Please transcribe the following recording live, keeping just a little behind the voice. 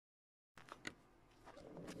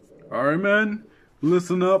Alright, men,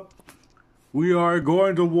 listen up. We are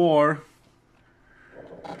going to war.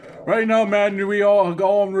 Right now, man, we all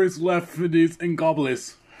always left for these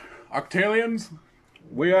Ingoblists. Octalians?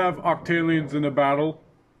 We have Octalians in the battle.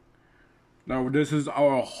 Now, this is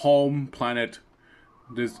our home planet,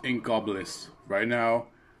 this Ingoblists. Right now,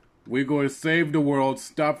 we're going to save the world,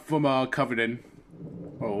 stop from Covenant.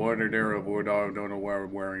 Oh, what are there? I don't know why we're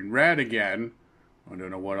wearing red again. I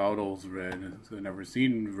don't know what all those red. I've never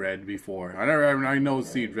seen red before. I know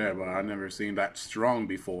seen red, but I've never seen that strong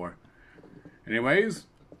before. Anyways,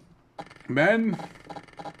 men,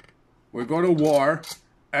 we're going to war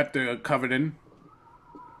at the Covenant,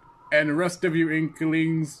 and the rest of you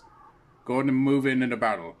Inklings going to move in the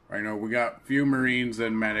battle. Right now, we got a few Marines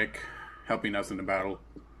and medic helping us in the battle.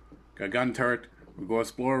 Got a gun turret. We go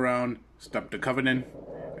explore around, stop the Covenant.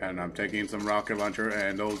 And I'm taking some rocket launcher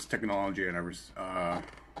and those technology and everything.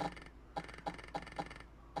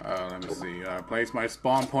 Let me see. Place my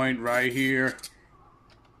spawn point right here.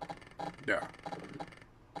 There.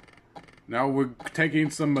 Now we're taking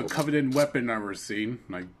some Covenant weapon I've seen.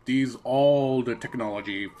 Like these, all the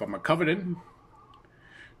technology from a Covenant.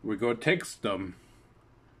 We're going to take them.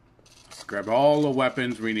 Let's grab all the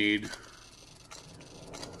weapons we need.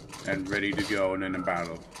 And ready to go in a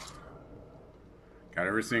battle. Got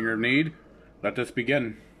everything we need. Let us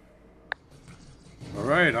begin.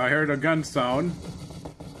 Alright, I heard a gun sound.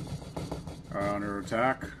 Under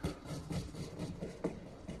attack.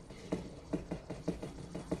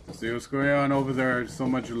 See what's going on over there. So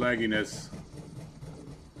much lagginess.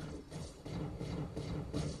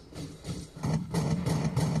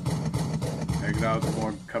 Take out some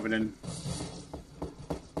more Covenant.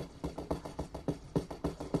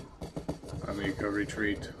 Let me go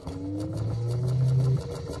retreat.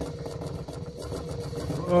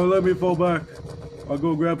 Oh, let me fall back. I'll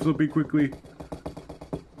go grab something quickly.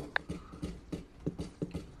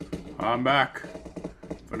 I'm back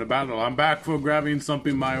for the battle. I'm back for grabbing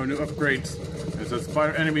something, my new upgrades. There's a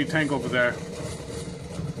spider enemy tank over there.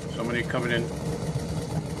 So many Covenant.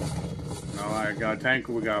 Now I got a tank,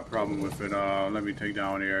 we got a problem with it. Let me take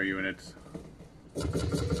down the air units.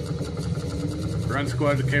 Run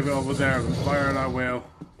squad came over there. Fire at that whale.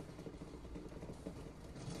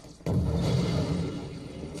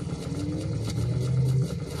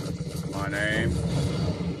 Name.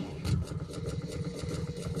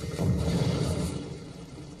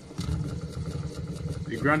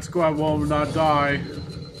 The grunt squad will not die.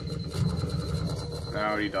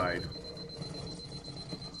 Now he died.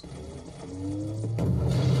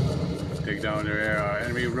 Take down their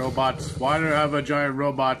enemy robots. Why do I have a giant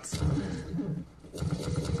robots?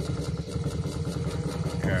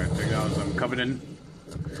 Okay, take down some Covenant.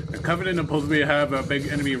 The Covenant is supposed to have a big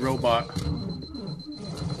enemy robot.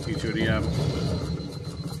 Each of them.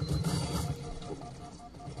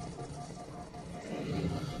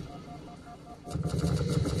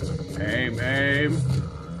 Aim, aim.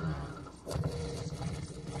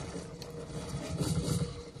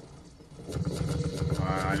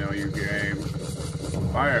 I know you can aim.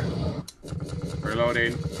 Fire.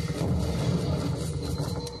 Reloading.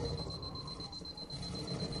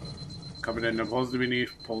 Covenant supposed to be need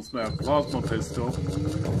plasma pistol.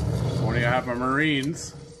 Only I have a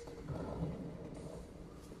Marines.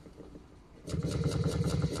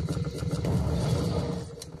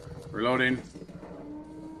 Reloading.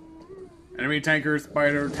 Enemy tanker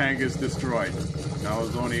spider tank is destroyed. Now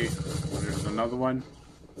there's only there's another one.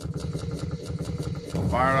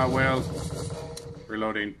 Fire that whale.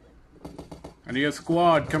 Reloading. I need a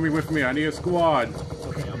squad. Coming with me. I need a squad.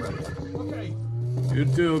 Okay, I'm ready. Okay. You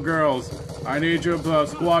two girls. I need your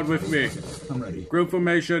squad with me. I'm ready. Group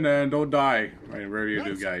formation and don't die. Right, where do you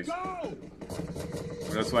do, guys? Go!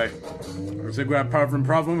 This way. There's a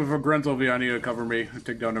problem with a grunt over here. I need to cover me. I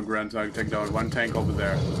take down the grunts. I can take down one tank over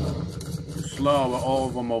there. Slow all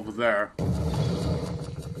of them over there.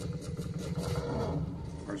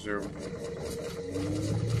 Where's there?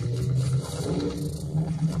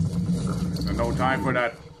 There's no time for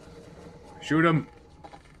that. Shoot him.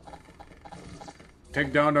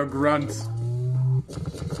 Take down the grunts.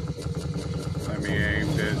 Let me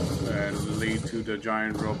aim this and lead to the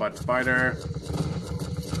giant robot spider.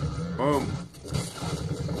 Boom.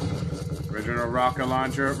 Original rocket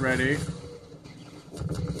launcher ready.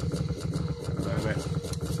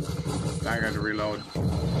 I got to reload.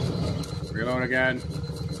 Reload again.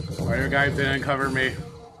 Why you guys didn't cover me?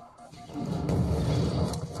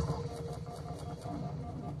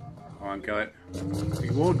 Come on, kill it. He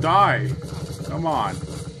will die. Come on.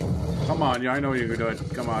 Come on, yeah, I know you can do it.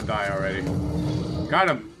 Come on, die already. Got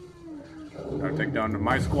him. Gotta take down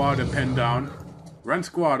my squad and pin down. Grunt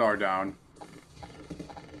squad are down.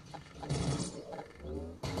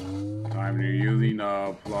 Time to using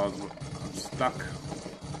plasma. I'm stuck.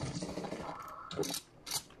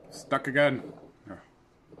 Stuck again.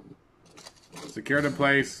 Secured in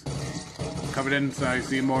place. Covenant, I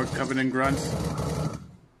see more Covenant grunts.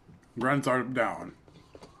 Grunts are down.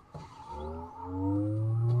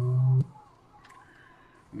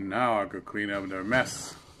 Now I could clean up their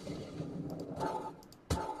mess.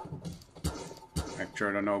 Make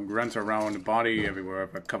sure there are no grunts around the body everywhere,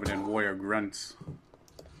 but Covenant warrior grunts.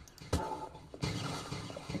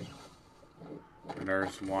 And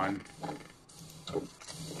there's one.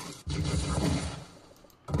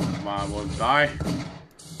 Come on, we'll die.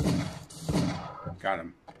 Got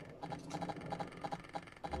him.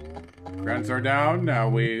 Grunts are down.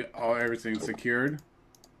 Now everything's secured.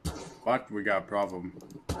 But we got a problem.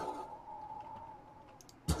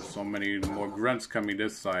 So many more grunts coming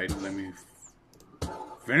this side. Let me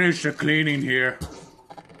finish the cleaning here.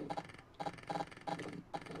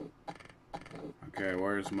 Okay,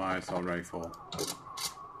 where's my assault rifle?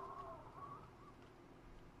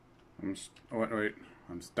 Wait,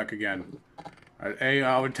 I'm stuck again.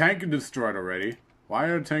 Our tank is destroyed already. Why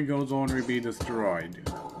are tankos only be destroyed?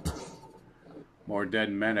 More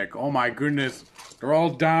dead medic. Oh my goodness, they're all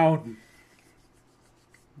down.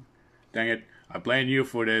 Dang it, I blame you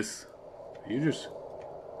for this. You just...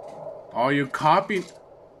 Oh, you copied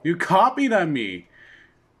on me.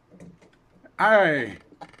 Hey,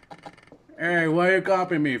 what are you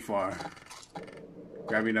copying me for?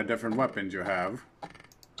 Grabbing the different weapons you have.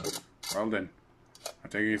 Well then, I'll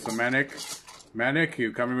take you some medic. Medic,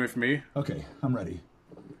 you coming with me? Okay, I'm ready.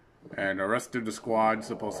 And the rest of the squad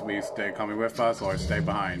supposed to be coming with us or stay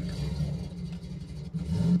behind.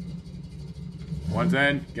 One's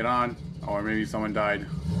in, get on. Or maybe someone died.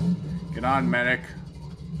 Get on, medic.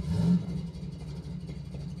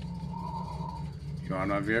 You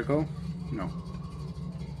on our vehicle? No.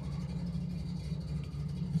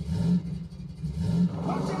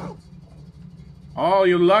 Oh,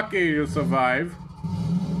 you're lucky you survived.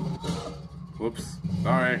 Whoops.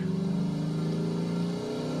 Sorry.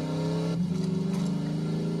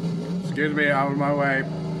 Excuse me, out of my way.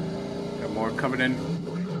 Got more coming in.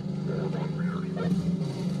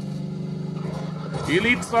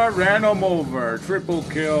 Elites are ran them over. Triple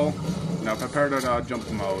kill. Now prepare to jump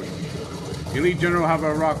mode. Elite General have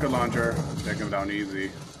a rocket launcher. Take him down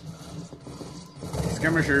easy.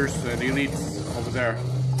 Skirmishers and elites over there.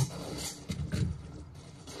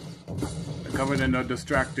 They're coming in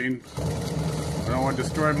distracting. I don't want to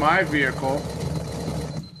destroy my vehicle.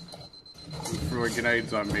 He's throwing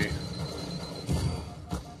grenades on me.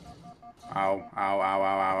 Ow, ow, ow,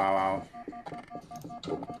 ow, ow, ow, ow.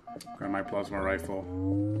 Grab my plasma rifle.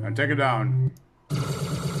 And take it down.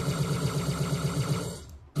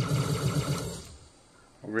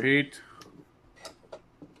 Overheat.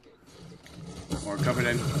 More coming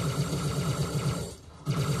in.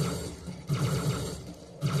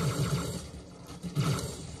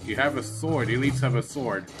 You have a sword. Elites have a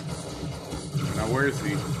sword. Now where is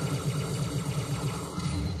he?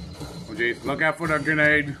 Oh jeez, look out for the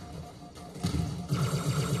grenade.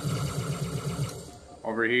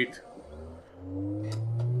 Overheat.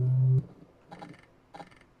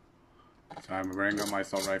 Time to bring up my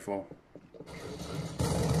assault rifle.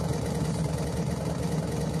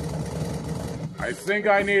 I think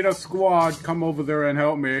I need a squad. Come over there and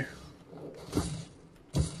help me.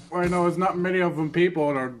 I know it's not many of them people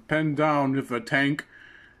that are pinned down with a tank.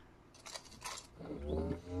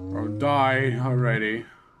 Or die already.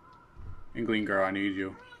 Inkling girl, I need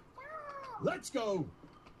you. Let's go.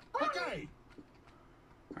 Okay.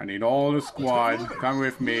 I need all the squad. Come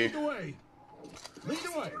with me. Lead the way. Lead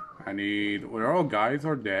the way. I need... Well, all guys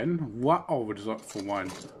are dead. What? Oh, it's up for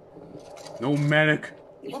one. No medic.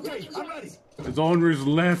 Okay, I'm ready. His owners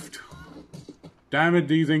left. Damn it,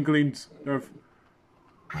 these Inklings.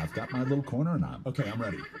 I've got my little corner now. Okay, I'm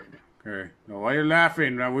ready. Okay. No, why are you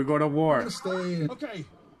laughing? Now we go to war. Stay. Okay.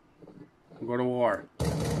 We go to war.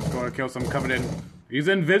 Let's go to kill some Covenant. He's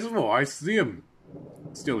invisible. I see him.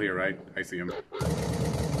 Still here, right? I see him.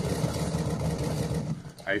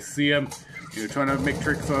 I see him. You're trying to make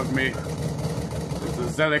tricks of me. There's a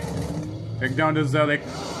Zealot. Take down the Zealot.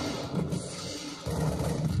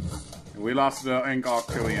 We lost the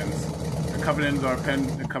Octillions. The Covenants are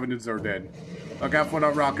the Covenants are dead. Look out for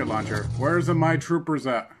that rocket launcher. Where's my troopers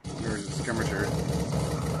at? There's a skirmisher.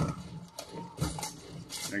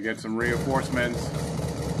 Gonna get some reinforcements.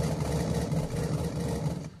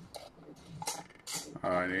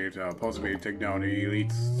 I need to possibly take down the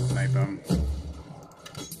elites. Snipe them.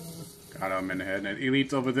 Got him in the head. And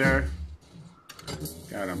elites over there.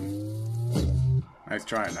 Got him. Nice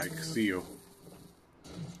try, I can see you.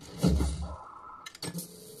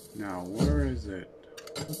 Now, where is it?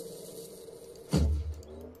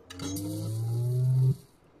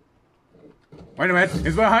 Wait a minute,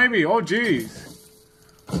 it's behind me! Oh jeez!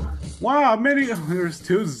 Wow, there's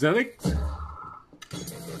 2 Zelics?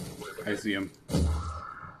 I see him.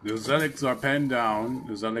 The Zelics are pinned down.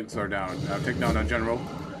 The Zelics are down. Now take down our general.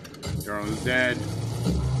 General is dead.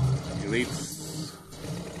 Elites.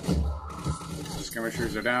 The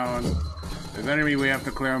skirmishers are down. There's enemy, we have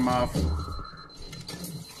to clear them off.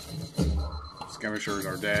 Skirmishers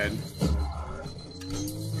are dead.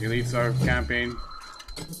 Elites are camping.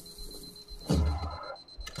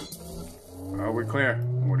 Oh, we're clear.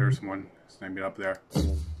 Oh, there's one sniping up there.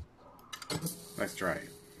 Let's try.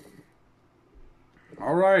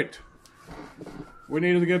 Alright. We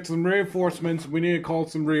need to get some reinforcements. We need to call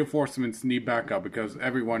some reinforcements. Need backup because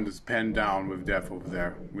everyone is penned down with death over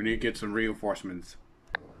there. We need to get some reinforcements.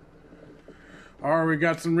 Alright, we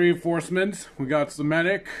got some reinforcements. We got some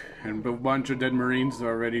medic and a bunch of dead marines that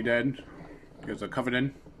are already dead. There's a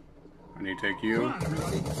Covenant. I need to take you.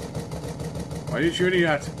 Why are you shooting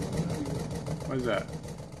at? What is that?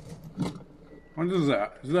 What is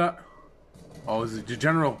that? Is that? Oh, is it the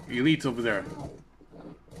general? Elites over there.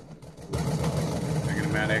 Taking a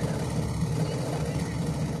medic.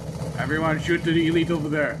 Everyone shoot the elite over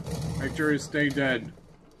there. Make sure you stay dead.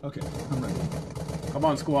 Okay, I'm ready. Come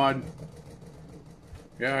on, squad.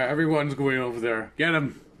 Yeah, everyone's going over there. Get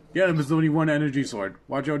him. Get him. There's only one energy sword.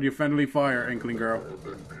 Watch out your friendly fire, Inkling girl.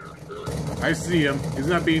 I see him. He's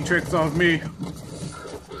not being tricked off me.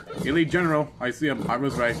 Elite general. I see him. I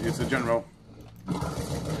was right. It's a general.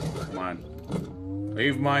 Come on.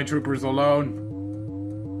 Leave my troopers alone.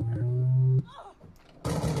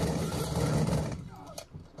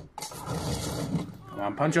 Come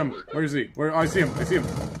on, punch him. Where is he? Where? Oh, I see him. I see him.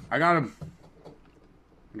 I got him.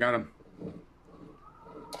 I got him.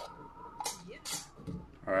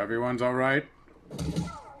 Everyone's alright?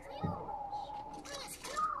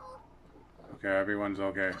 Okay, everyone's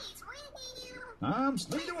okay. I'm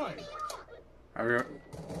straight away.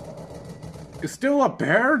 It's still a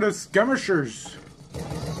bear? The skirmishers.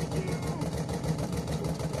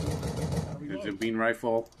 It's a bean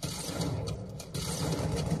rifle.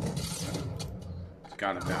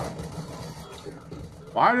 Got him down.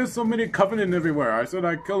 Why are there so many Covenant everywhere? I said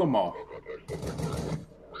I'd kill them all. Wait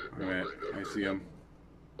a minute, I see him.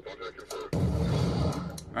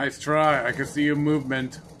 Nice try. I can see your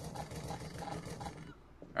movement.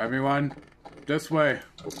 Everyone, this way.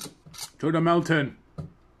 To the mountain.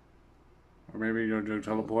 Or maybe you'll do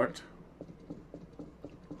teleport.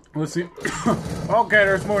 Let's see. Okay,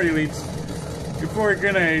 there's more elites. Before a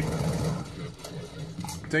grenade.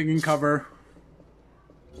 Taking cover.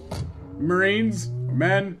 Marines,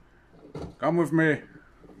 men, come with me.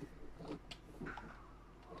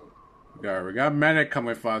 Yeah, we got medic come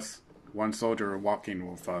with us. One soldier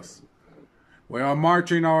walking with us. We are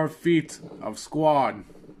marching our feet of squad.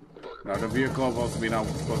 Now the vehicle is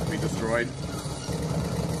supposed to be destroyed.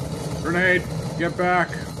 Grenade! Get back!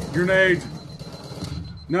 Grenade!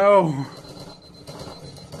 No!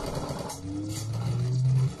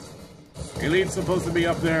 Elite's supposed to be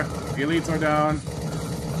up there. Elites are down.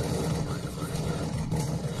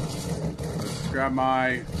 Let's grab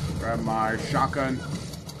my shotgun.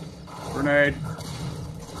 Grenade.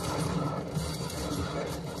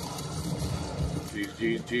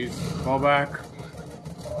 Jeez. Fall back.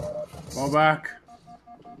 Fall back.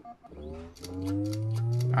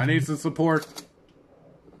 I need some support.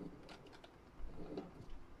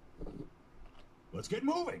 Let's get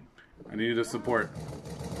moving. I need the support.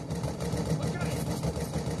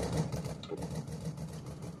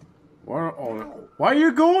 Why are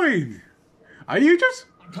you going? Are you just...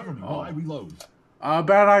 Cover me while I reload.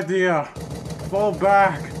 Bad idea. Fall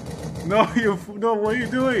back. No, what are you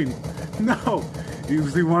doing? No. You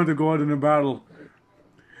usually wanted to go out in a battle.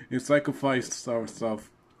 You sacrificed stuff.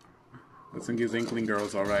 Let's think his Inkling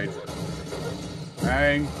girl's alright.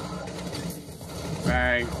 Bang.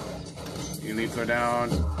 Bang. Elites are down.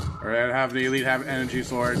 Or have the elite have energy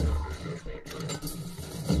sword.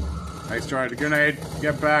 Nice try. The grenade.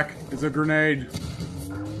 Get back. It's a grenade.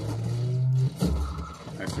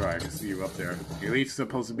 Nice try. I can see you up there. The elite's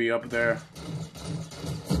supposed to be up there.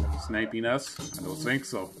 Sniping us. I don't think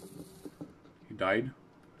so. He died.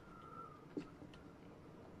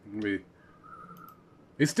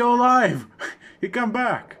 He's still alive! He come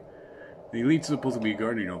back! The elite's supposed to be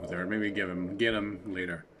guarding over there. Maybe get him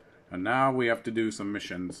later. And now we have to do some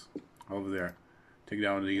missions over there. Take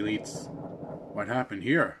down the elites. What happened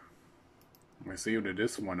here? I see that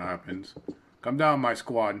this one happened. Come down, my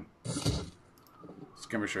squad.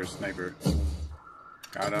 Skirmisher, sniper.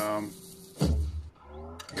 Got him.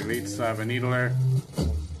 Elites have a needler.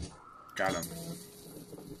 Got him.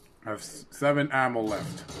 I have 7 ammo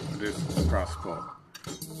left with this crossbow.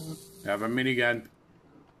 I have a minigun.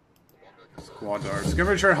 Squad or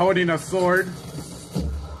skirmisher holding a sword.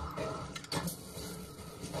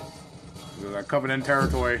 This is a Covenant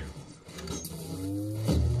territory.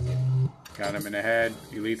 Got him in the head.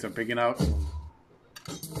 Elites are picking out.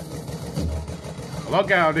 Look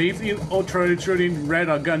out! These ultra shooting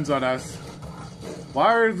red guns on us.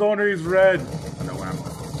 Why are his owners red? No ammo.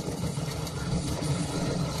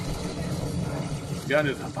 This gun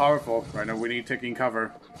is powerful. Right now we need taking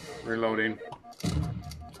cover. Reloading.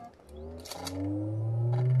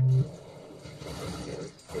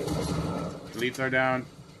 Elites are down.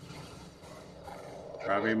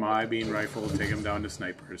 Grabbing my beam rifle, take him down to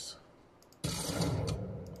snipers.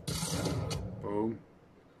 Boom.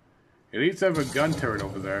 Elites have a gun turret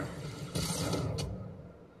over there.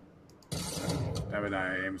 Damn it,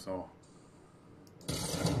 I aim so.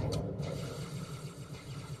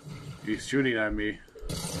 He's shooting at me.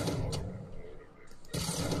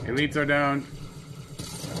 Elites are down.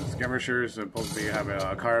 Skirmishers are supposed to have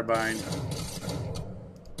a carbine.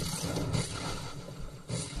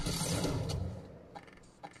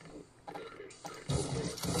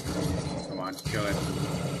 Come on, kill it.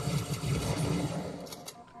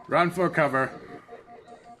 Run for cover.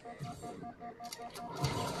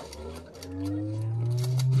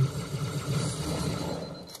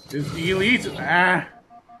 This elite. Ah.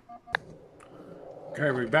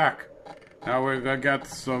 Okay, we're back. Now we're gonna get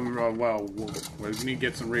some. Well, we need to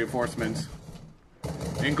get some reinforcements.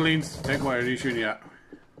 Inklings, take what are you shooting at?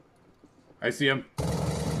 I see him.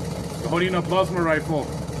 You're holding a plasma rifle.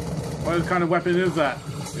 What kind of weapon is that?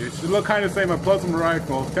 It should look kind of the same as a plasma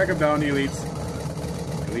rifle. Take him down, elites.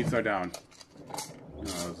 Elites are down.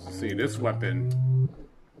 Let's see, this weapon.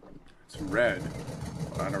 It's red.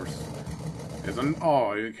 I never.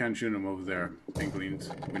 Oh, you can't shoot him over there. Inklings.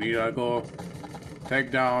 We need to go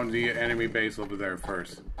take down the enemy base over there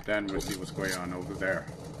first. Then we'll see what's going on over there.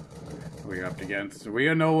 We're up against. We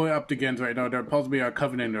don't know what we're up against right now. They're supposed to be a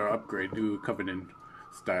Covenant or upgrade. Do a Covenant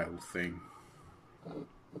style thing.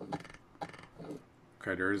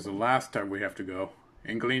 Okay, there's the last time we have to go.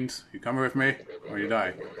 Inklings, you coming with me? Or you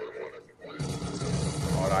die?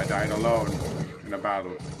 Oh, I died alone in a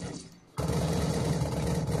battle.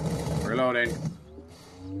 Reloading.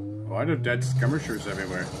 Why are there dead skirmishers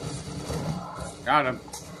everywhere? Got him.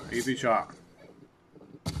 Easy shot.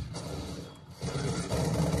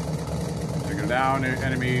 Take him down,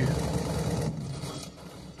 enemy.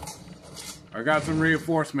 I got some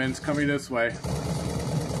reinforcements coming this way.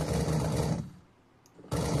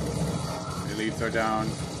 Elites are down.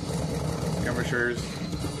 Skirmishers.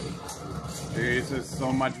 Jesus,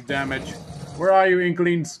 so much damage. Where are you,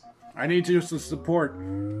 Inklings? I need you to support.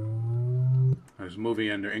 There's moving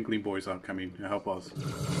and their Inkling boys are coming to help us.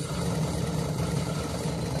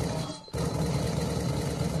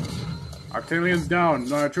 Octalian's down.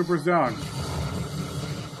 No, troopers down.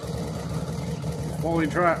 Fully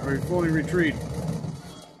retreat.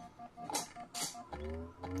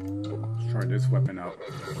 Let's try this weapon out.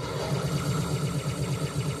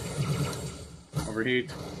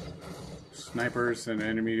 Overheat. Snipers and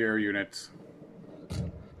enemy air units.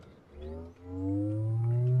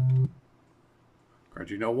 God,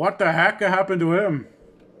 you know what the heck happened to him?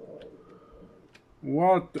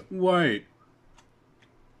 What? Wait.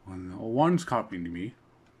 Well, no one's copying me.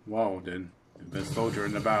 Wow, then. The best soldier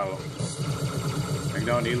in the battle. Take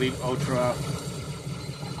down Elite Ultra.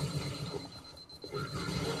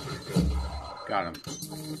 Got him.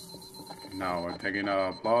 Now we're taking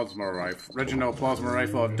a plasma rifle. Original plasma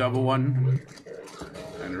rifle, double one.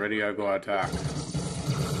 And ready to go attack.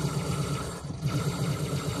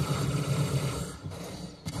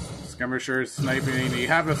 Skirmishers sniping. He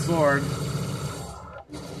have a sword.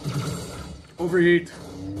 Overheat.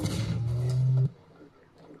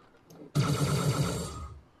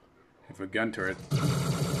 Have a gun turret.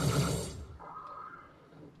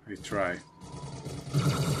 Let's try.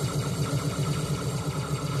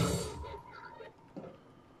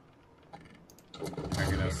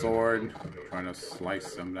 Taking a sword, trying to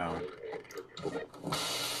slice them down.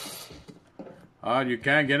 You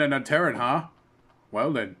can't get in a turret, huh?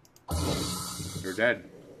 Well then, you're dead.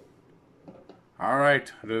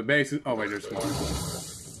 Alright, the base is... Oh wait, there's more.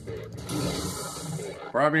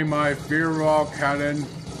 Grabbing my fear wall cannon.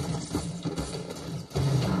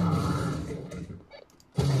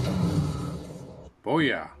 Oh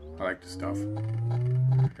yeah, I like this stuff.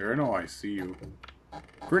 Here, no, I see you.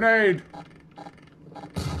 Grenade!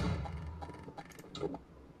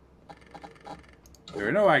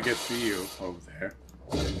 There, no, I can see you over there.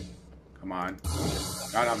 Come on.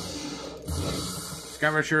 Got him.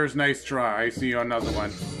 Skirmishers, nice try. I see another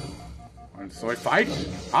one. So I fight?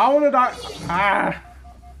 How did I? Ah!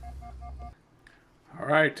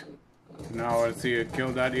 Alright. Now let's see it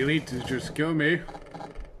kill that elite to just kill me.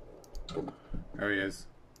 There he is.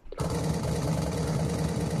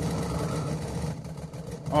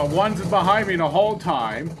 Oh, one's behind me the whole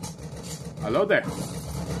time. Hello there.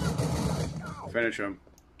 Finish him.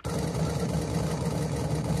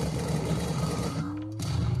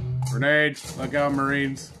 Grenade! Look out,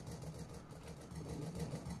 Marines.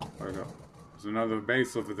 There we go. There's another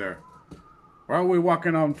base over there. Why are we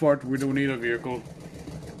walking on foot? We don't need a vehicle.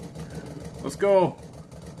 Let's go.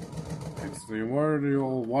 Let's see,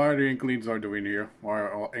 why the Inklings are doing here? Why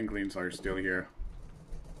are all Inklings are still here?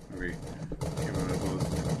 Maybe give them a boost.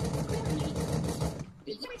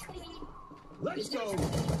 Let's go.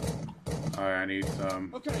 Alright, I need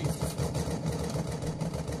some. Okay.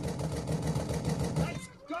 Let's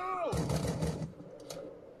go.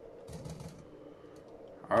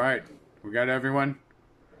 Alright, we got everyone.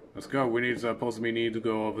 Let's go. We need need to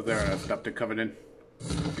go over there and stop the Covenant.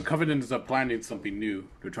 The Covenant is planning something new.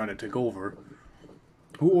 They're trying to take over.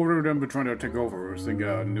 Who ordered them to try to take over? Was think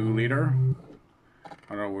a new leader? I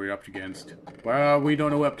don't know what we're up against. Well, we don't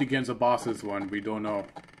know up against the boss's one. We don't know.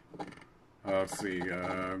 Let's see.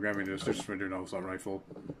 Grabbing this just for an assault rifle.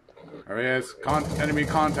 There he is. Enemy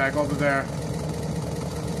contact over there.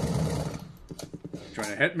 Trying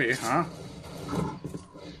to hit me, huh?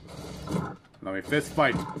 Let me fist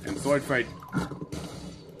fight and sword fight.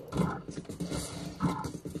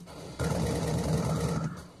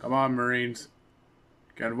 Come on, Marines.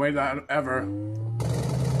 Can't wait that ever.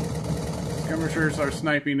 Skirmishers are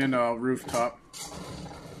sniping in a rooftop.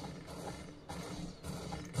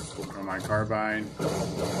 From my carbine.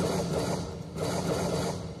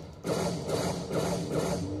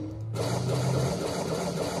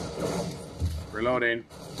 Reloading.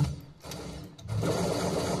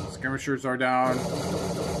 Skirmishers are down.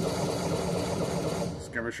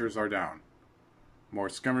 Skirmishers are down. More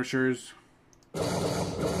skirmishers.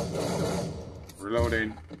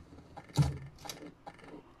 Reloading.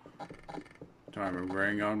 Time of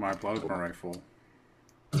bringing on my plasma rifle.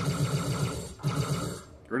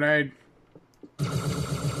 Grenade.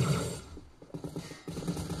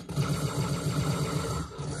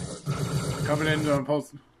 Coming in on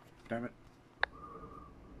pulse. Damn it.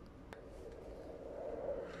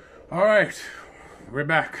 Alright. We're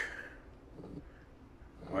back.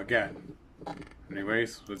 Again.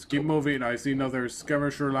 Anyways, let's keep moving. I see another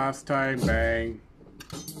skirmisher last time. Bang.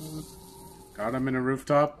 Got him in a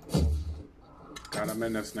rooftop. Got him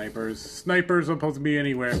in the snipers. Snipers are supposed to be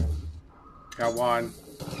anywhere. Got one.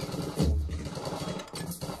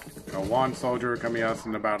 Got one soldier coming at us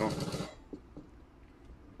in the battle.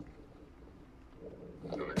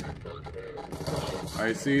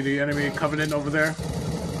 I see the enemy Covenant over there.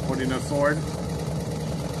 Holding a sword.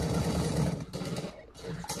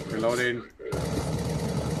 Reloading.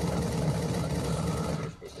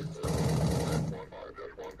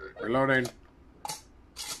 Reloading.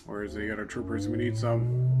 Where is the other troopers? We need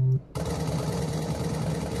some.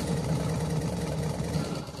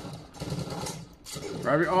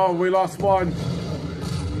 Oh, we lost one.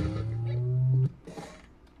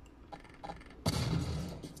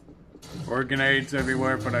 Or grenades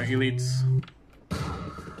everywhere for the elites.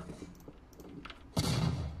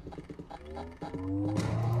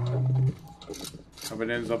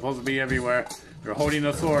 Covenant's supposed to be everywhere. They're holding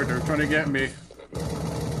a sword. They're trying to get me.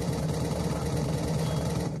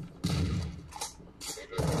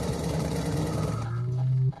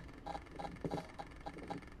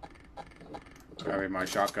 Grabbing my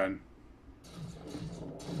shotgun.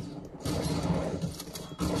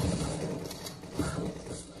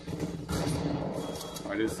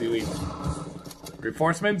 What is the elite?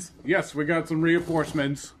 Reinforcements? Yes, we got some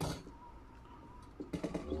reinforcements.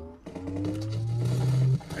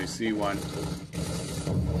 I see one.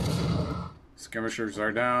 Skirmishers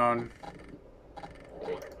are down.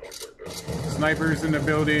 Snipers in the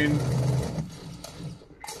building.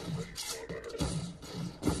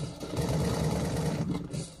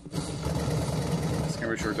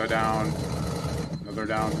 Skirmishers are down. Another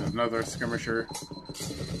down. There's another skirmisher.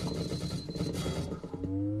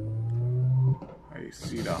 I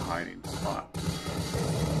see the hiding spot.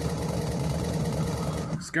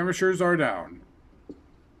 Skirmishers are down.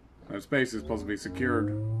 That space is supposed to be secured.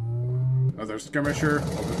 Another skirmisher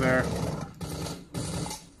over there.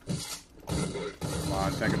 Come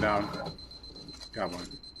on, take it down. Got one.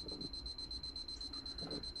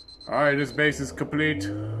 Alright, this base is complete.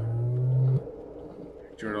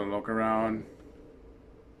 Sure to look around.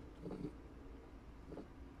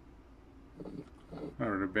 I've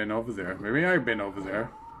never been over there. Maybe I've been over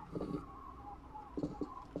there.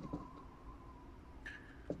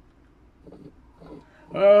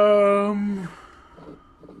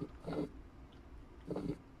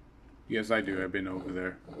 Yes, I do. I've been over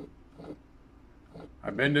there.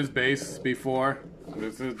 I've been to this base before.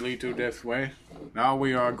 This is lead to this way. Now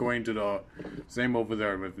we are going to the same over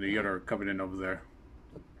there with the other Covenant over there.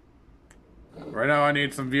 Right now I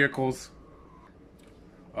need some vehicles.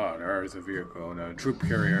 Oh, there is a vehicle, a troop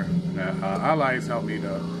carrier. Allies helped me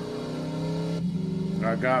to.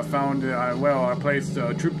 I placed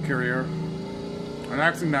a troop carrier. And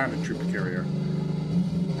actually not a troop carrier.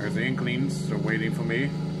 There's the Inklings, they're waiting for me.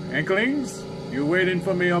 Inklings, you waiting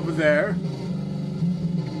for me over there?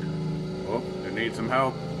 Oh, they need some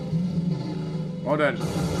help. Well then,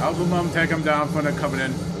 help them take him down from the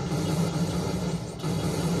Covenant.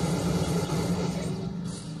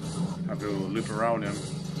 Have to loop around him.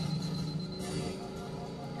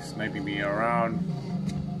 He's sniping me around.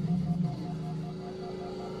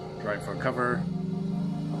 Drive for cover.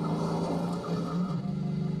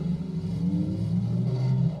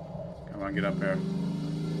 Come on, get up here.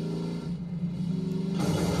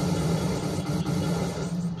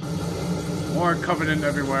 More Covenant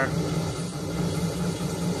everywhere.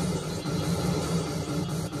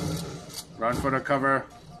 Run for the cover.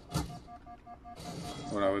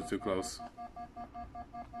 Oh, that was too close.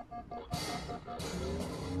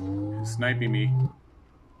 He's sniping me.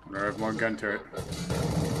 I have more gun turret.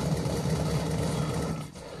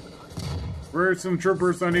 Where's some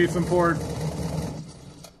troopers? I need support.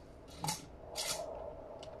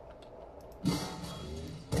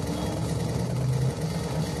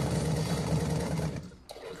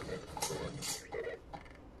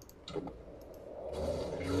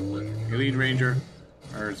 Elite Ranger.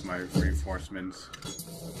 There's my reinforcements.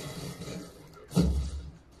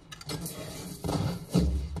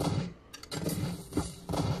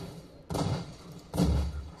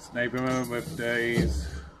 Snipe him with these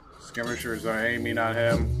skirmishers are aiming at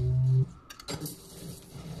him.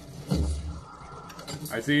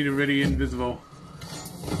 I see the really invisible.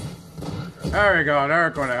 There we go, they're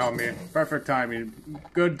going to help me. Perfect timing.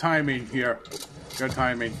 Good timing here. Good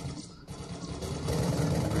timing.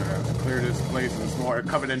 Clear this place and some more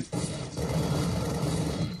Covenant.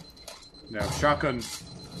 Now, shotguns.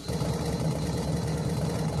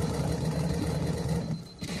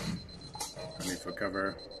 I need for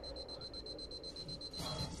cover.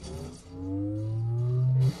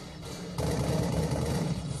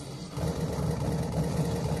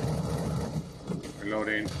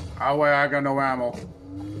 Reloading. Oh wait, I got no ammo.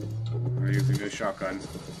 I'm using this shotgun.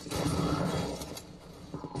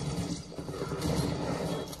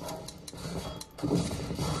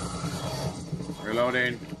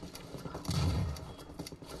 Reloading.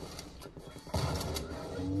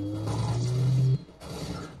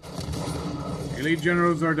 Elite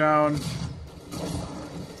generals are down.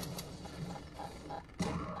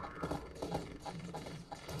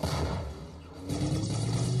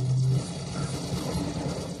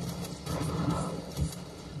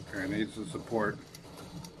 Okay, I need some support.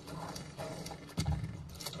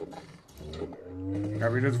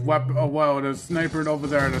 Got rid of this weapon. Oh wow, there's a sniper over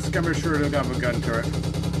there, and a skirmisher that got a gun turret.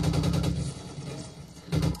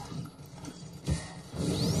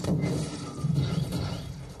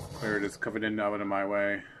 Clear this Covenant out of my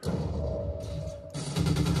way.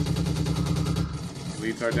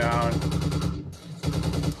 Elites are down.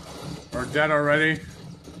 We're dead already.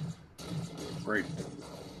 Great.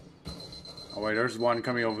 Oh wait, there's one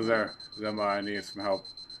coming over there. I need some help.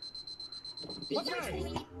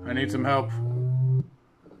 I need some help.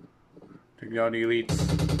 Take down the elites.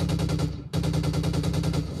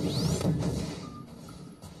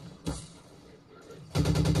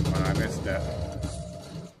 Oh, I missed that.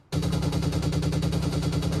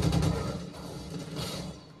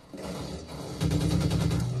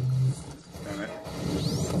 Damn it.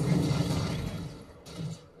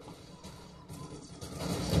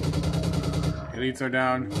 Elites are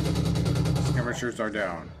down. Skirmishers are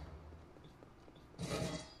down.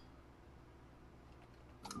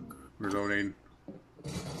 Reloading.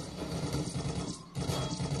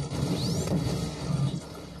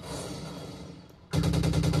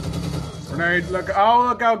 Grenade, look, oh,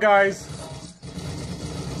 look out, guys.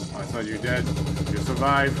 Oh, I thought you were dead. You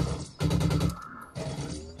survived.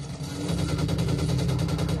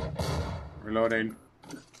 Reloading.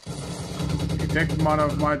 You take one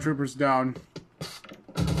of my troopers down.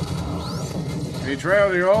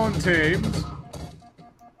 Betrayal your own teams.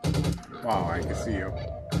 Wow, I can see you.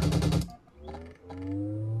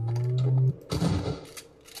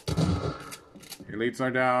 Elites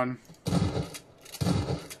are down.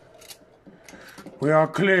 We are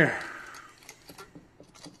clear.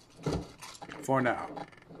 For now.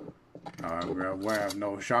 We have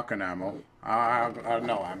no shotgun ammo.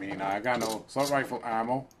 No, I mean, I got no assault rifle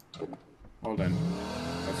ammo. Hold on.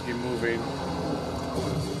 Let's keep moving.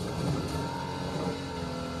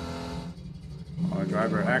 Our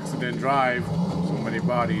driver accident drive. So many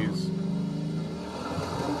bodies.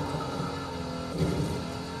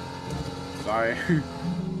 Sorry.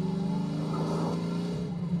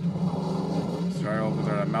 Sorry over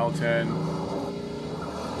there at mountain.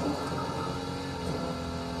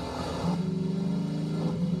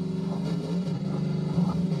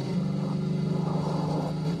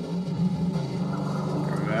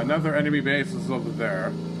 Another enemy base is over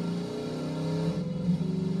there.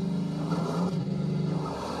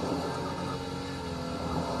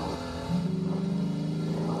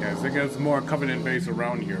 Yeah, I think there's more Covenant base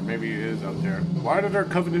around here. Maybe it is out there. Why did our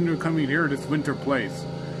Covenant coming here, this winter place?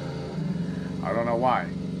 I don't know why.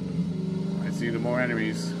 I see the more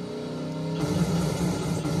enemies.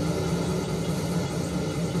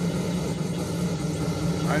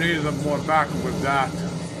 I needed some more backup with that.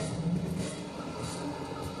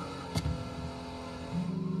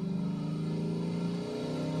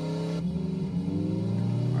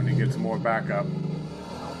 Get some more backup.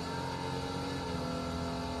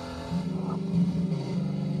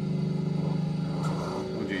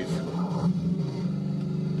 Oh jeez.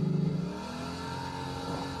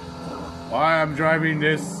 Why I'm driving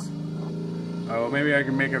this? Oh, maybe I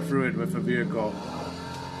can make it through it with a vehicle.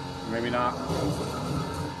 Maybe not.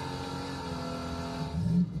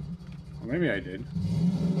 Or maybe I did.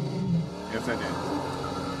 Yes, I did.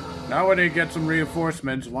 Now when they get some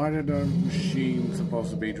reinforcements, why did the machine supposed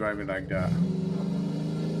to be driving like that?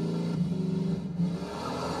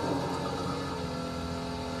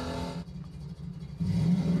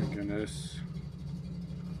 My goodness.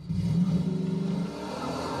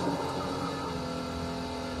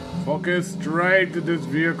 Focus straight to this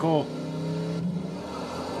vehicle.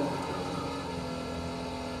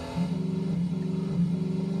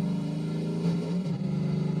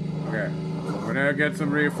 Okay. We're gonna get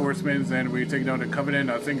some reinforcements and we take down the Covenant.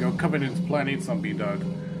 I think the Covenant's planning something,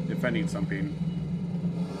 defending something.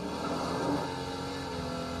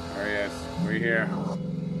 Oh yes, we're here.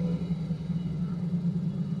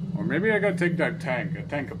 Or maybe I gotta take that tank. A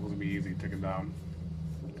tank will be easy to take it down.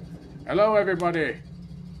 Hello everybody!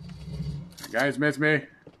 You guys miss me?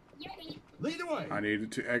 Lead the way. I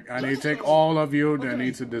need to take all of you that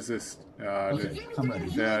needs to desist. Okay, I'm ready.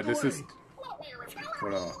 Desist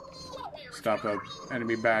for the stop a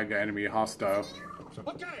enemy bag, enemy hostile.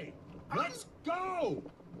 Okay, let's go.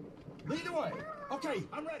 Lead the way. Okay,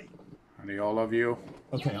 I'm ready. I need all of you.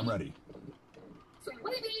 Okay, I'm ready.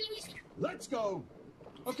 Let's go.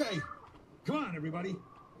 Okay, come on, everybody.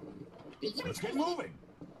 Let's get moving.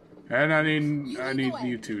 And I need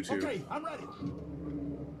you two too. Okay, I'm ready.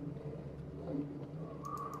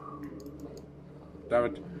 Damn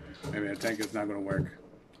it. Maybe a tank is not gonna work.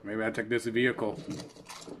 Maybe I take this vehicle.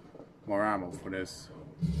 More ammo for this.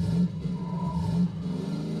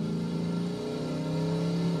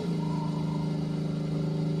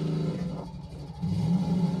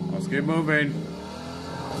 Let's keep moving.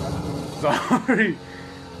 Sorry.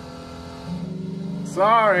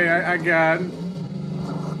 Sorry, again.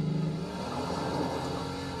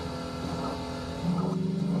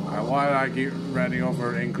 Why did I keep running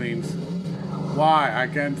over Inklings? Why? I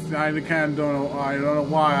don't know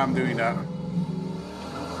why I'm doing that.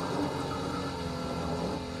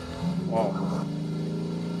 Whoa.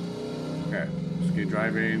 Okay, let's keep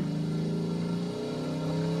driving.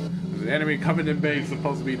 There's an enemy Covenant base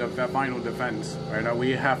supposed to be the final defense. Right now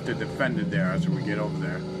we have to defend it there as we get over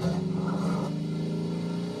there.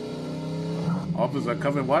 Officer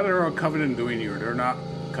Covenant. What are our Covenant doing here? They're not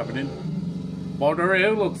Covenant. Well,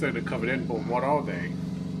 it looks like a Covenant, but what are they?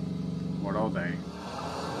 What are they?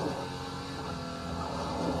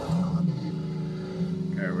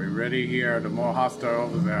 Okay, we're ready here. The more hostile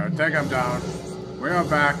over there. Take them down. We are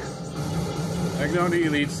back. Take down the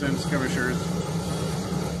elites and skirmishers.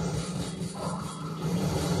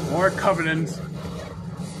 More Covenants.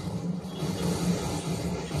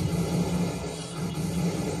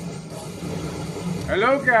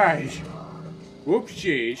 Hello, guys.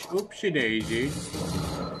 Oopsie daisy.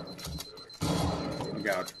 Look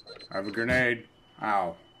out. I have a grenade.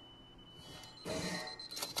 Ow.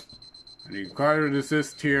 I need fire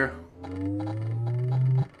assist here.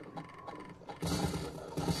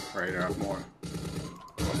 Right, I have more.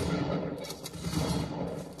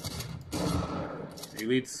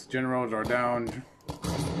 Elites generals are down.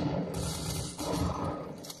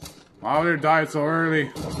 Why would they die so early?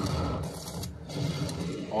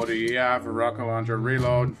 ODST for rocket launcher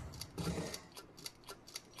reload.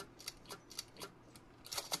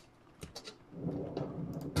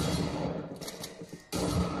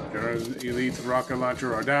 Elites rocket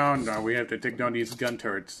launcher are down. Now we have to take down these gun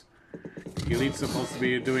turrets. Elite's supposed to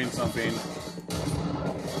be doing something.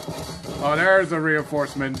 Oh, there's the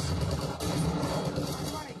reinforcements.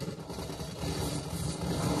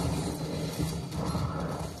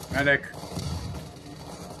 Medic.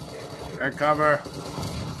 Get cover.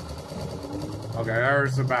 Okay,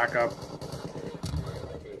 there's the backup.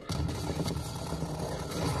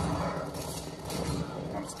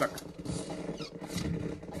 I'm stuck.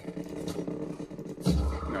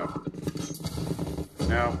 No.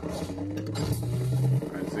 No.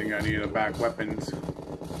 I think I need to back weapons.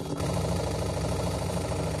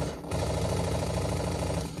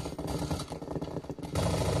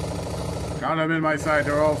 Got them in my side.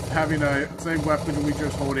 They're all having the same weapon we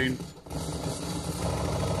just holding.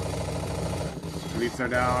 Elites are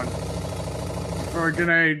down. For a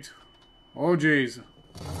grenade. Oh jeez.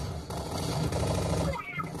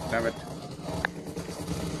 Damn it.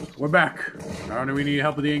 We're back. Now we need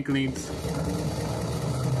help with the Inklings.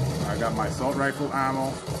 I got my assault rifle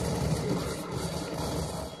ammo.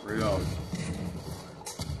 Reload.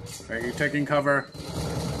 Are you taking cover?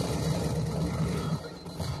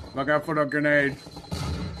 Look out for the grenade.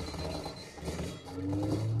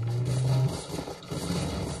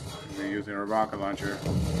 They're using a rocket launcher.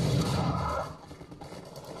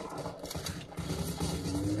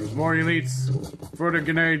 There's more elites. For the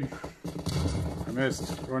grenade. I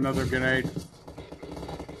missed. For another grenade.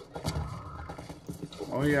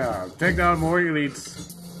 Oh yeah. Take down more elites.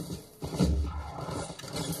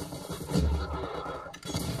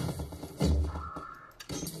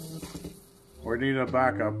 We need a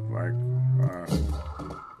backup, like,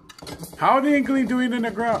 how are the Inkling doing in the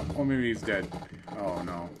ground? Oh, maybe he's dead. Oh,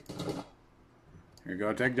 no. Here you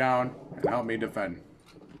go, take down, and help me defend.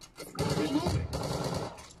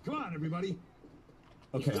 Come on, everybody.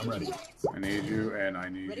 Okay, I'm ready. I need you, and I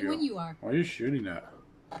need Ready you. when you are. Why are you shooting at?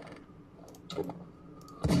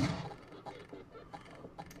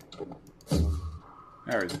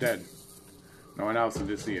 There, it's dead. No one else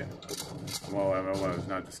did see it. Well, it's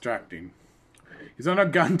not distracting. He's on a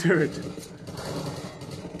gun turret.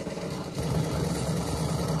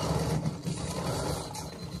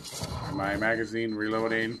 My magazine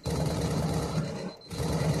reloading.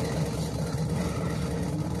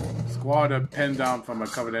 Squad are pinned down from a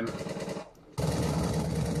Covenant.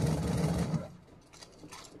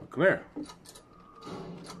 Clear.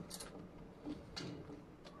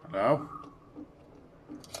 Hello?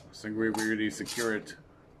 I think we really secure it.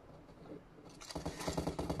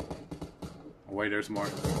 Oh, wait, there's more.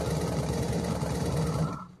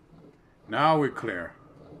 Now we're clear.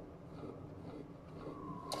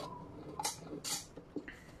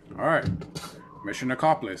 Alright. Mission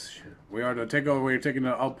accomplished. We are to take over. We're taking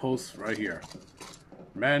the outpost right here.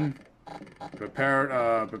 Men, prepared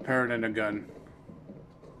and a gun.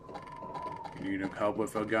 You need help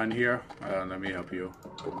with a gun here? Let me help you.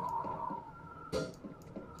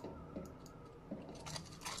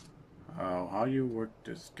 How do you work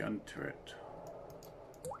this gun turret?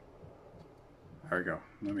 There we go.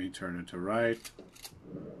 Let me turn it to right.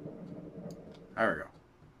 There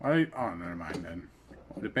we go. Oh, never mind then.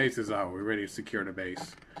 The base is out. We're ready to secure the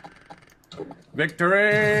base.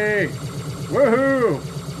 Victory! Woohoo!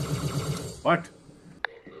 What?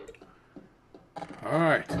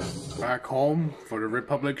 Alright. Back home for the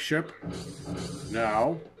Republic ship.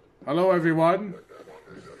 Now. Hello everyone.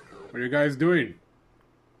 What are you guys doing?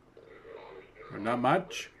 Not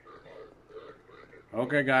much?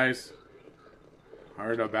 Okay guys. I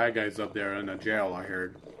heard the bad guys up there in the jail, I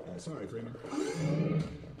heard. Sorry, Freeman.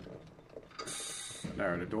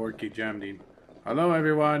 There, the door key jammed in. Hello,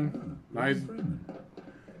 everyone. Nice.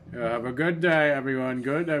 Yeah, have a good day, everyone.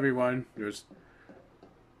 Good, everyone. Just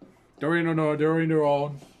during your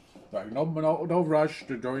own. Like no rush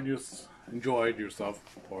to during just enjoy yourself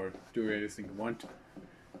or do anything you want.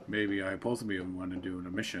 Maybe I possibly want to do the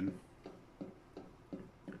mission.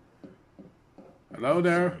 Hello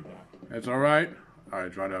there. It's all right. I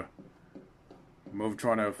try to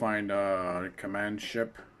trying to find a command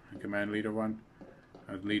ship, a command leader one.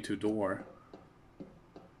 Lead to door.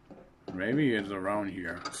 Maybe it's around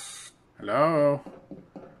here. Hello?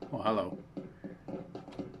 Oh, hello.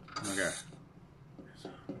 Okay.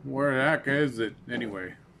 Where the heck is it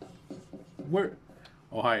anyway? Where?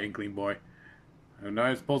 Oh, hi, Inkling boy. And now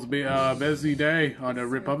it's supposed to be a busy day on the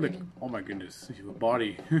Republic. Oh my goodness, your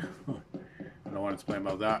body. I don't want to explain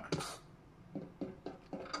about that.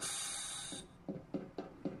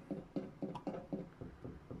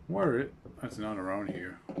 Where it? That's not around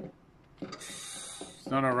here. It's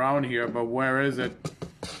not around here, but where is it?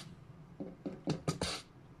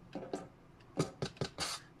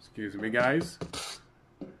 Excuse me, guys.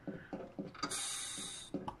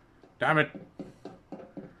 Damn it!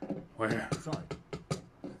 Where? Sorry.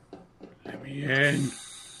 Let me in.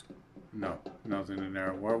 No, nothing in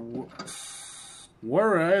there.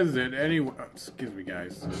 Where is it anyway? Excuse me,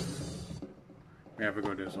 guys. We have to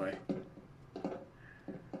go this way.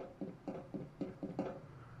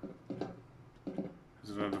 This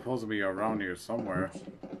is supposed to be around here somewhere.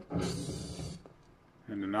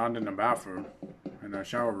 And not in the bathroom. In the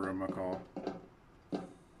shower room, I call.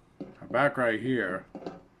 Back right here.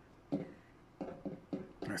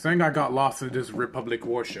 I think I got lost in this Republic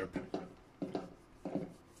warship.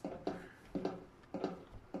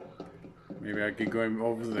 Maybe I could go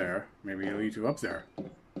over there. Maybe it'll lead you up there.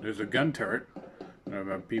 There's a gun turret.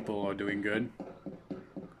 People are doing good.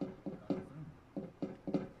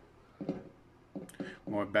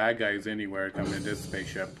 More bad guys anywhere coming in this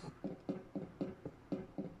spaceship.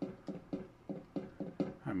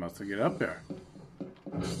 I must get up there.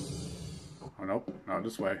 Oh nope, not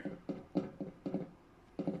this way.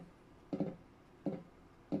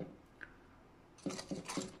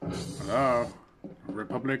 Hello,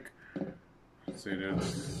 Republic. Let's see,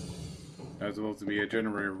 there's supposed to be a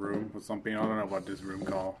generator room or something. I don't know what this room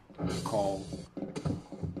called.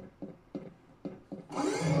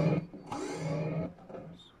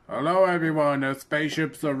 Hello, everyone. The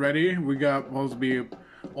spaceships are ready. We got supposed to be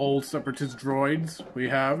old separatist droids. We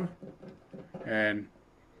have, and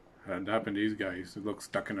what happened to these guys? They look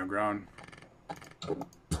stuck in the ground.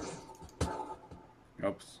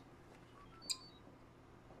 Oops.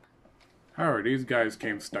 Alright, these guys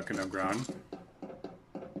came stuck in the ground.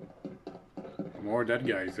 More dead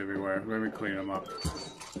guys everywhere. Let me clean them up.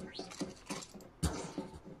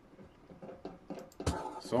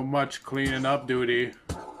 So much cleaning up duty.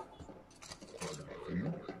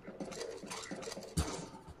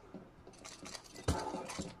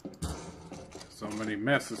 So many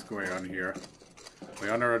messes going on here. We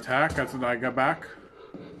under attack, that's when I got back.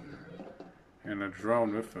 And a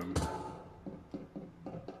drone with them.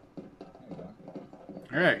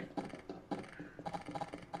 Hey.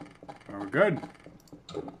 Are we good?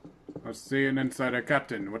 Let's see an inside a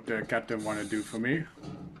captain. What the captain want to do for me?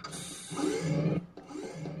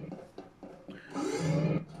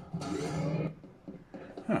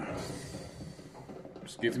 Huh.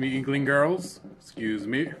 Excuse me, Inkling girls. Excuse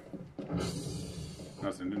me.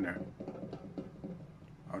 Nothing in there.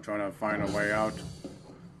 I'm trying to find a way out.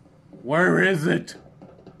 Where is it?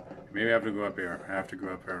 Maybe I have to go up here. I have to go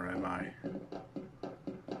up here, am I?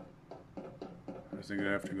 I think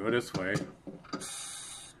I have to go this way.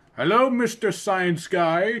 Hello, Mr. Science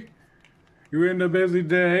Guy. You in a busy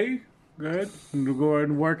day? Good. You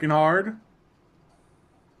going working hard?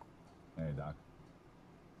 Hey, Doc.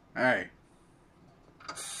 Hey.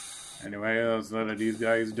 Anyway, that's none of these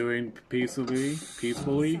guys doing peacefully.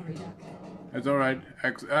 Sorry, Doc. It's alright.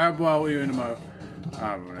 Well, even my...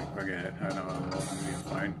 forget it. I know it'll be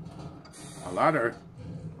fine. A ladder?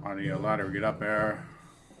 I need a ladder. Get up there.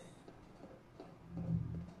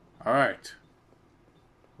 Alright.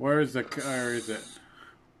 Where is it?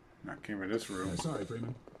 I came in this room. Sorry,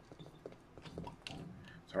 Freeman.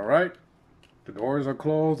 It's alright. The doors are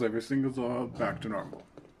closed. Everything is back to normal.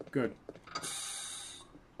 Good.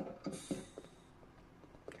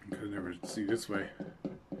 I could never see this way.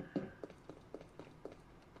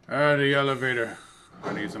 The elevator.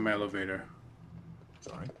 I need some elevator.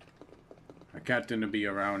 Sorry. The captain to be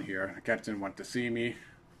around here. The captain want to see me.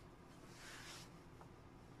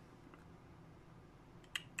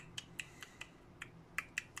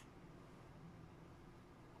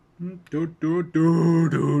 Do.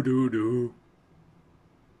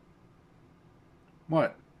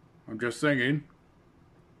 What? I'm just singing.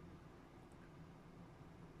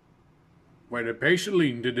 Waited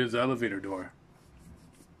patiently into this elevator door.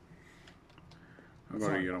 I'll go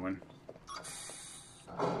to the other one.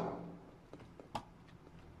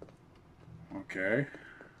 Okay.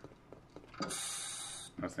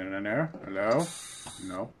 Nothing in there. Hello?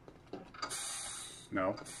 No.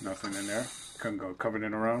 No, nothing in there. Couldn't go covered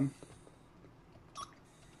in around.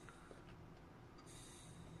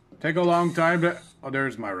 Take a long time to... Oh,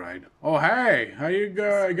 there's my ride. Oh, hey! How you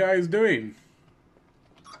guys doing?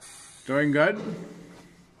 Doing good?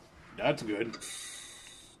 That's good.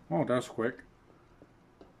 Oh, that's quick.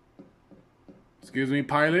 Excuse me,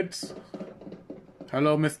 pilots.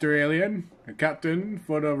 Hello, Mr. Alien. A captain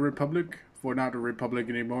for the Republic. For not the Republic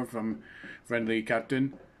anymore, from friendly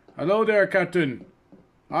captain. Hello there, Captain.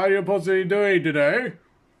 How are you supposed to be doing today?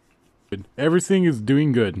 Everything is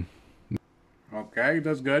doing good. Okay,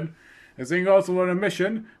 that's good. I think also on a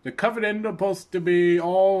mission, the Covenant are supposed to be,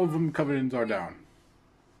 all of them Covenants are down.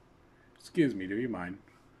 Excuse me, do you mind?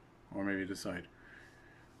 Or maybe decide.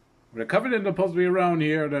 The Covenant are supposed to be around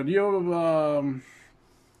here, that you,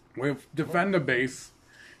 we've defend the base.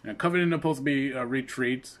 And the Covenant are supposed to be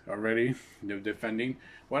retreat already. They're defending.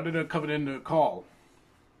 What did the Covenant call?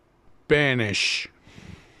 Banish.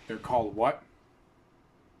 They're called what?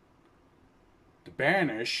 The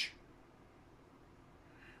Banish?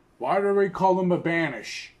 Why do we call them a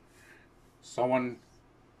Banish? Someone...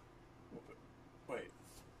 Wait.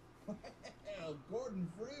 Well, Gordon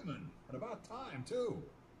Freeman. And about time, too.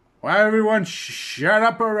 Why everyone shut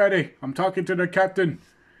up already? I'm talking to the captain.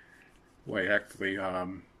 Wait, actually,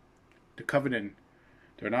 the Covenant.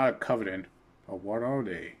 They're not a Covenant. But what are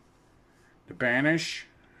they? The Banish?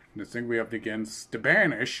 The thing we up against. The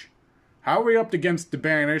Banish? How are we up against the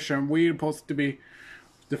Banish and we supposed to be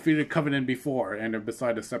defeated Covenant before and are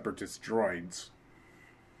beside the Separatist droids?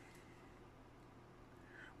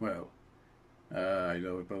 Well, I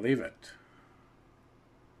don't believe it.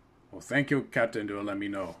 Well, thank you, Captain, to let me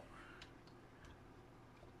know.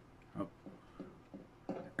 Oh.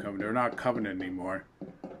 They're not Covenant anymore.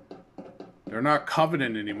 They're not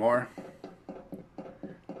Covenant anymore.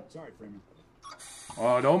 Sorry, Freeman.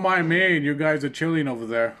 Oh, don't mind me. You guys are chilling over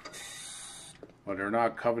there. Well, they're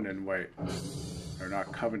not Covenant. Wait. They're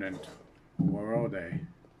not Covenant. Where are they?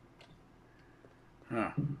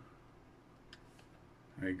 Huh.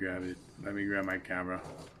 Let me grab it. Let me grab my camera.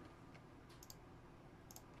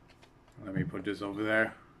 Let me put this over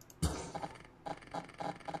there.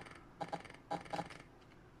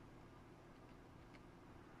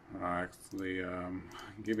 Actually,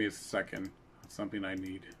 give me a second. It's something I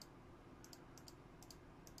need.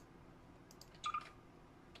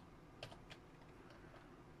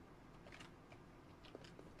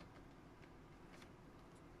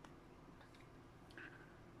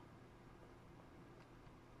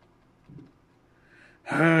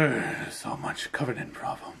 So much Covenant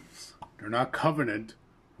problems. They're not Covenant,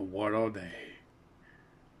 but what are they?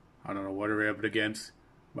 I don't know what are we up against,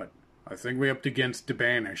 but I think we're up against the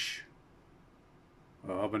Banish.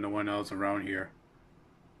 Well, hoping no one else around here.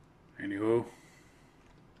 Anywho,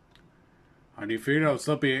 on the field of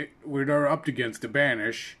something we're up against the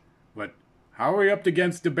Banish, but how are we up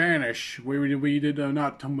against the Banish? We did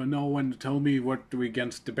not no one tell me what we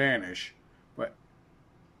against the Banish. But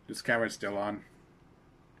this camera's still on.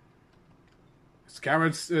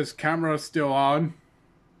 Is camera still on?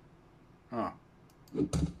 Oh.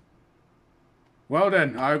 Well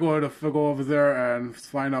then, I go to go over there and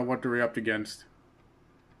find out what we're up against.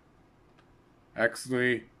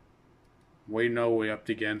 Actually, we know we're up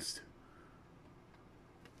against.